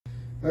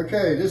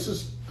Okay, this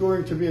is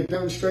going to be a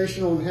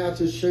demonstration on how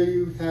to show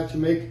you how to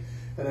make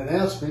an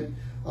announcement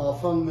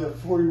from the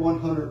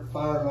 4100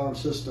 fire alarm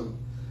system.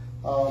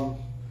 The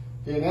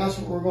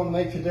announcement we're going to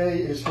make today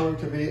is going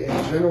to be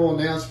a general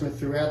announcement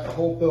throughout the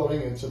whole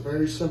building. It's a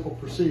very simple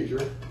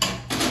procedure.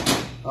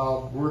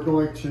 We're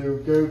going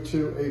to go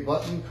to a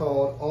button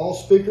called All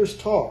Speakers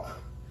Talk.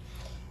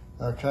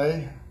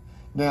 Okay,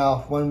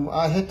 now when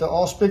I hit the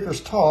All Speakers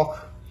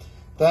Talk,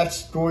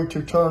 that's going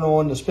to turn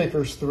on the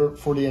speakers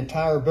for the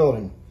entire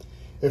building.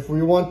 If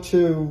we want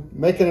to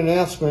make an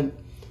announcement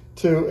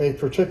to a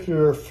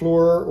particular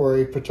floor or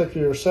a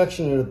particular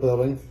section of the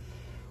building,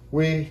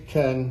 we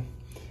can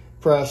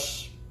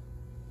press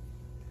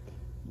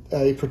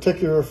a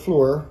particular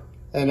floor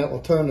and it will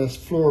turn this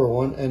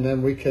floor on, and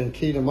then we can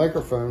key the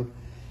microphone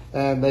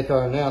and make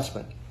our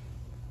announcement.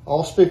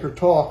 All Speaker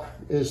Talk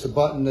is the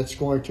button that's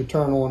going to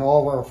turn on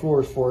all of our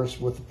floors for us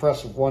with the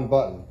press of one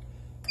button.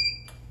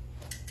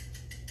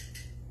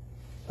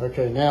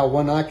 Okay, now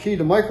when I key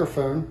the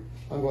microphone,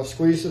 I'm going to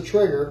squeeze the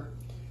trigger.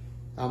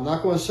 I'm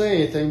not going to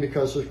say anything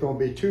because there's going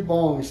to be two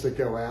bongs that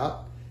go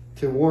out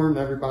to warn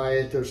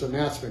everybody that there's an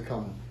announcement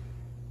coming.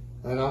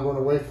 And I'm going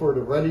to wait for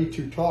the ready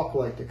to talk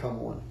light to come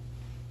on.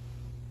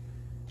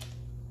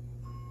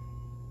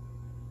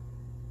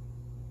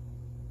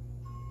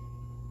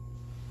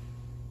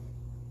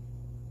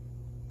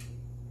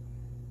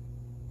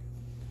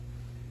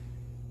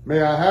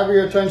 May I have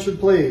your attention,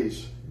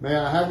 please? May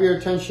I have your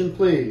attention,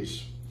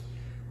 please?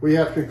 We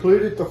have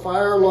concluded the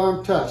fire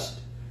alarm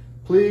test.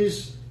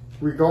 Please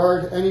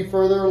regard any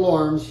further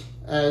alarms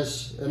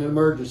as an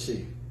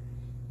emergency.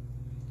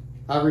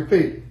 I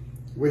repeat,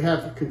 we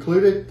have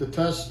concluded the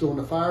test on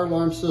the fire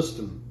alarm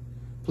system.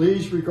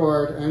 Please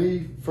regard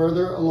any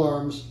further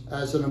alarms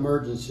as an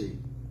emergency.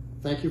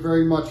 Thank you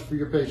very much for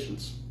your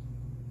patience.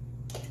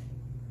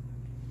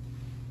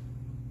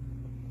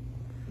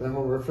 Then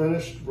when we're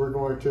finished, we're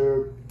going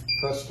to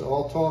press the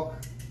all talk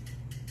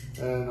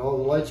and all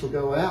the lights will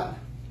go out.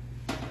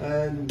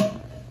 And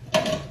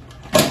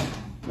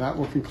that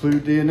will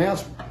conclude the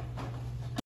announcement.